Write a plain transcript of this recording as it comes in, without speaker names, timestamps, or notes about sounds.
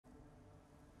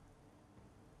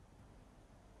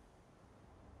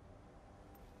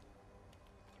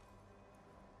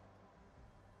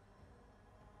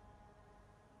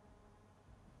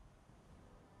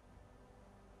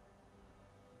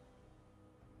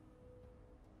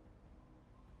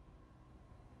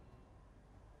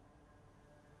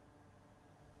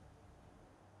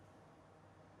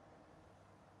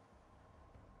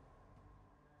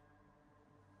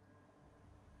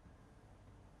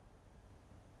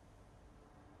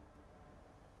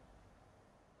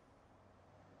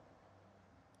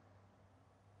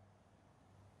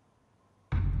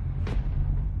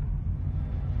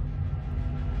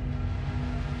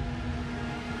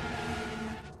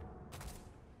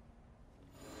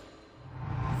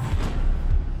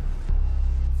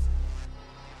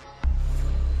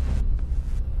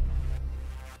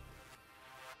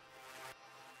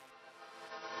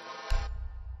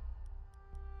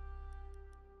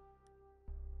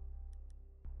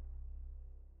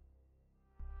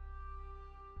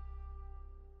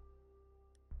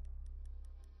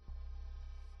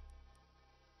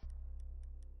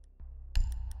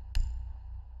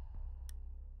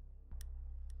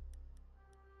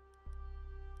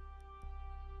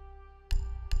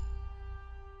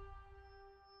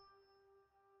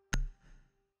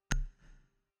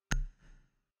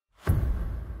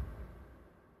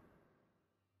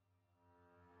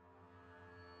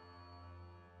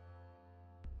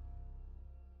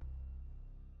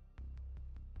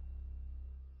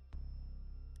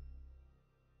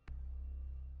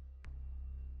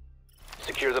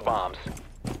Secure the bombs.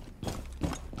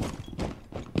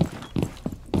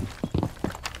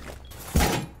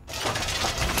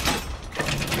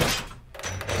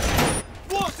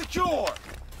 Wall secure!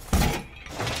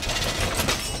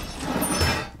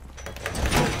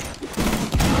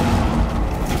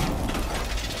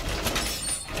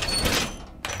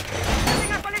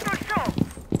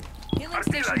 Healing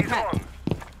station prep.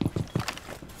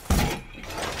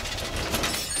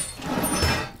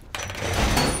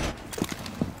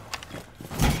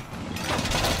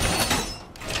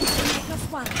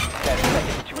 +1. 10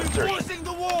 seconds to insertion. Reinforcing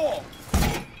the wall!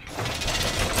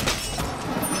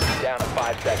 Down to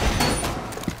 5 seconds.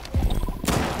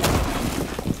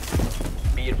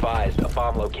 Be advised, a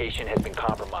bomb location has been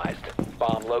compromised.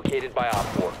 Bomb located by Op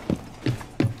 4.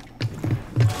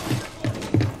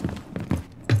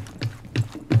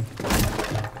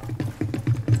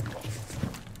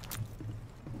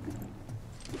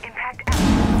 Impact out.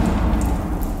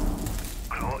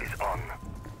 Claw is on.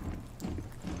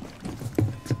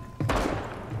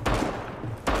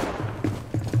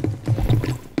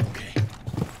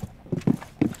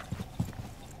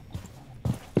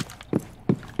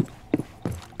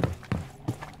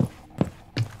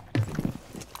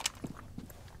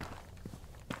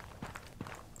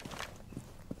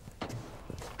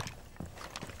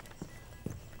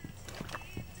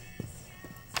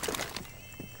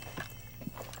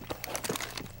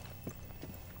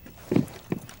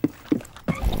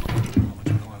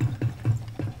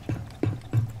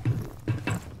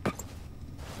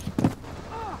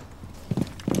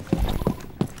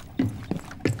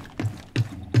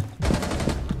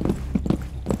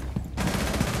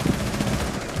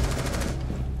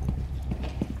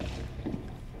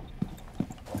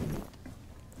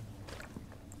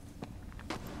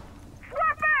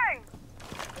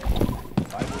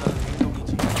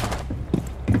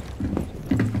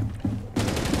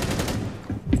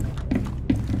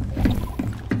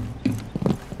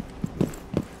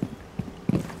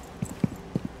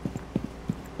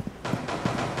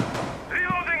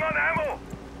 Reloading on ammo.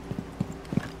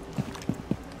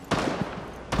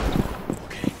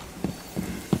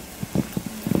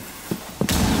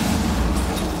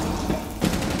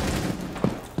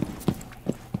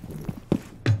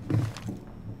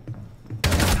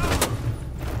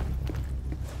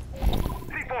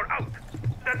 C4 out.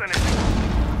 Detonating.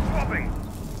 Swapping.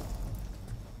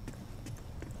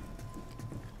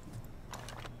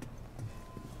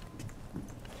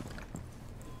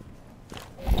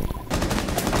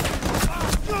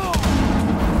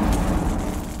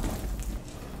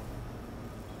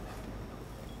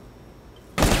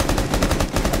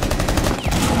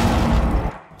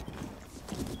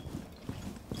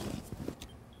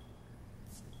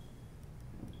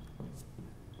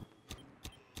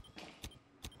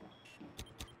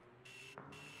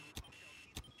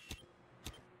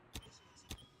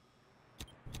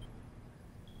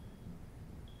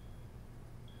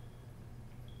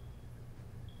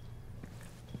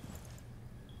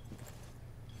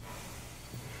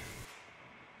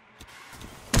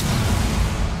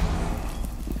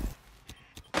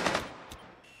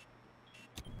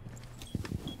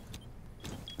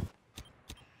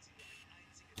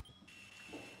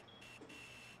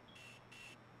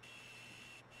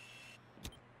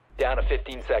 Down to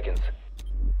 15 seconds.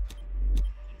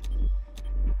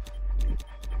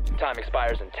 Time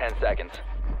expires in 10 seconds.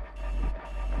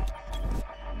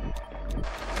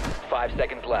 5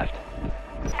 seconds left.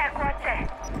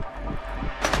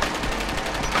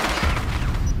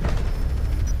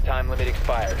 Time limit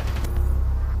expired.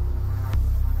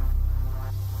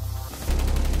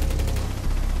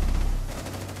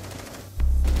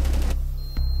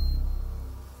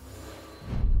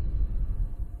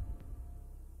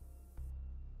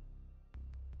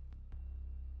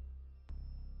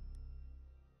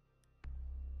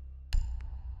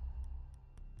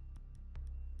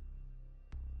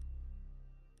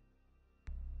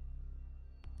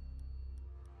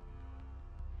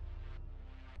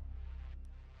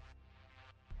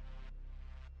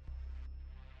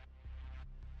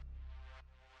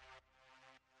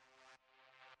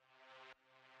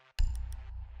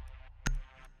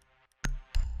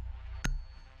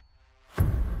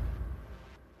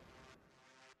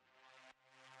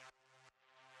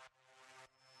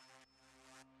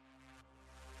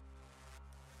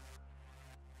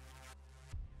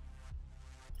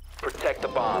 Protect the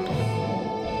bombs.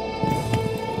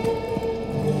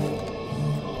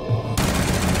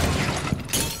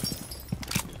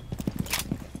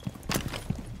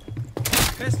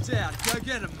 Pests out. Go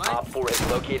get him, mate. Op 4 has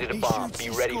located a bomb.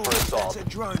 Be ready for assault. That's a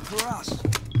drone for us.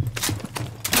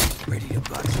 Ready to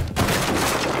bust.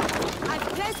 I've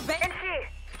placed bait.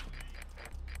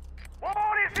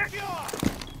 Wall is secure!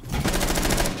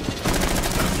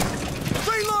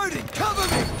 Reloading! Cover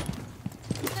me!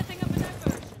 Setting up an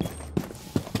diversion.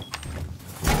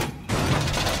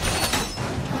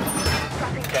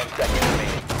 10 seconds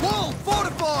remaining. Wall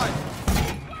fortified!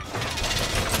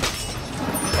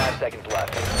 5 seconds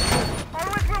left.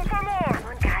 Always room for more! Come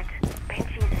on, guys.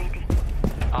 Bench is ready.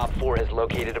 Op 4 has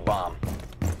located a bomb.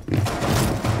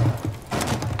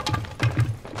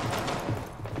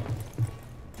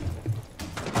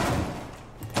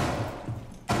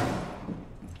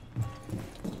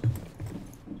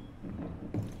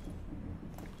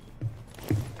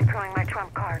 Deploying my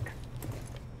trump card.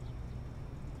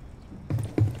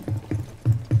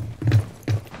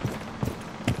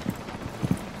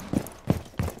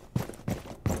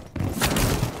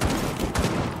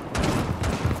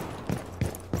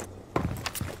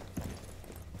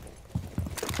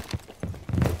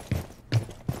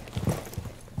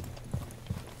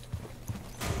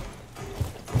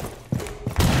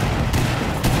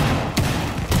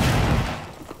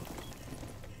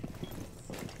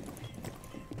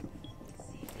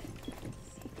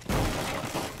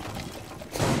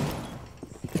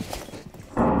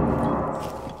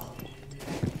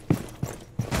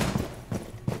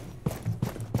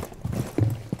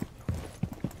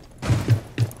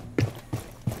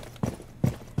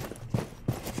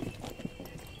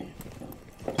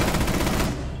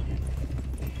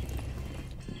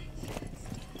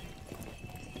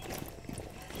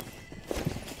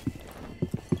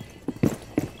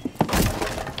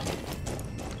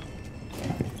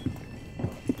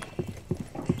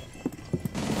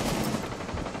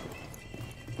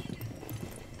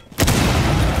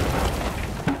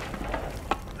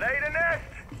 Lay the nest!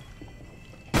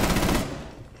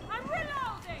 I'm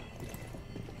reloading.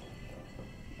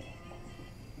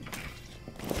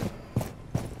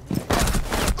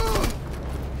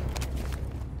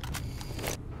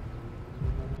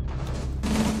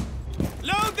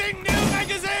 Loading new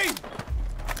magazine!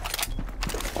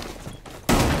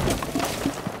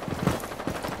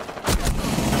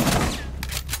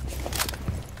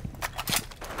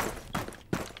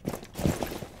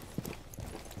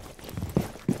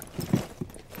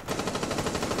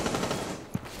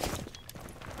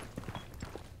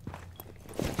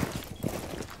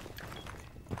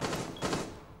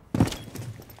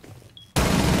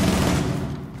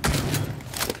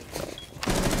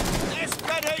 Nest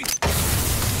ready!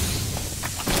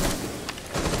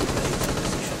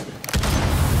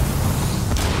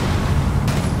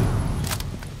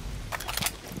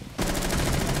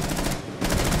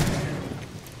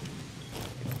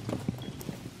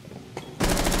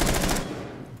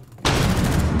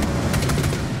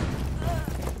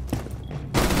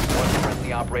 One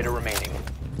friendly operator remaining.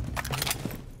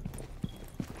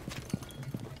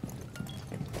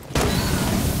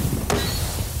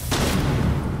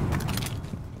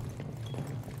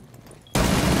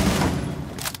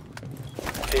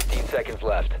 Seconds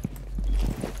left.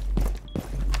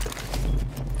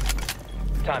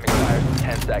 Time expires in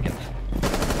 10 seconds.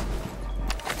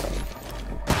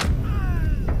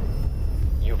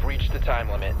 You've reached the time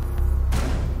limit.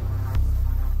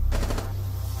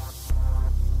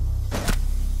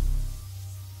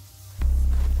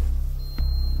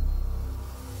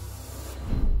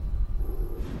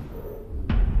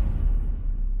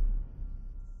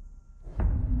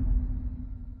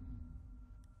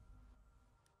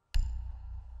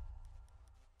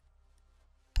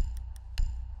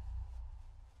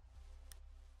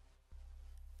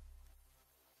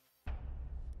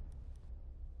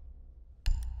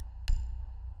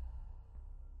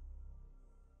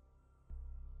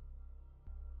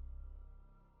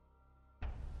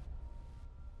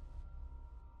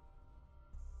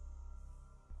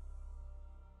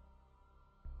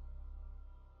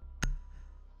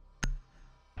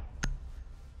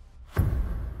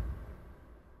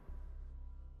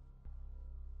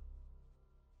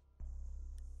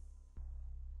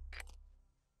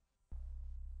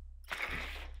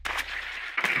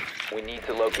 We need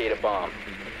to locate a bomb.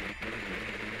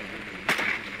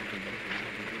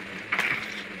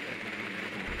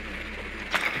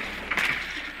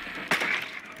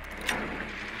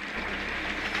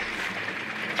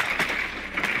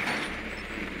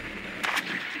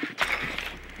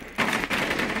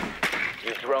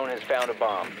 Your drone has found a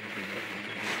bomb.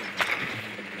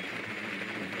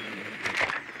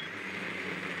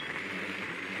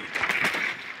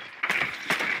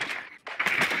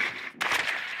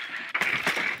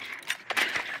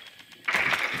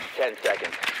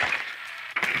 Seconds.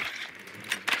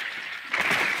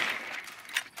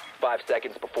 5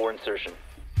 seconds before insertion.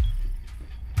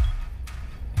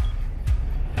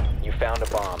 found a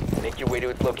bomb. Make your way to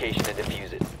its location and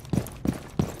defuse it.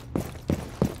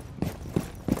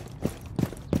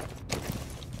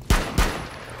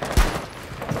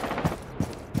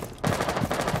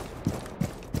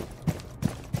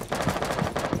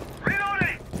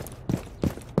 Reloading!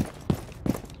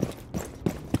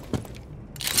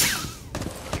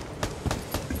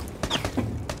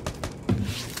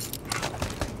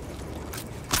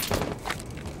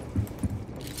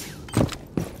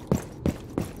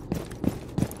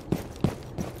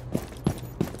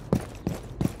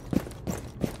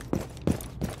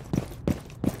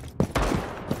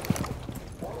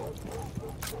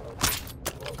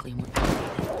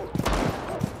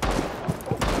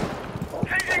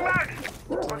 Changing mags!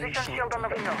 Position shield on the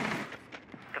window.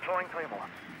 Deploying Claymore.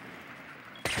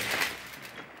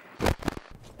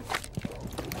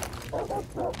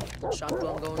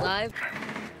 Shotgun going live.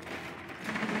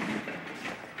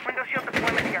 Window shield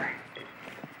deployment here.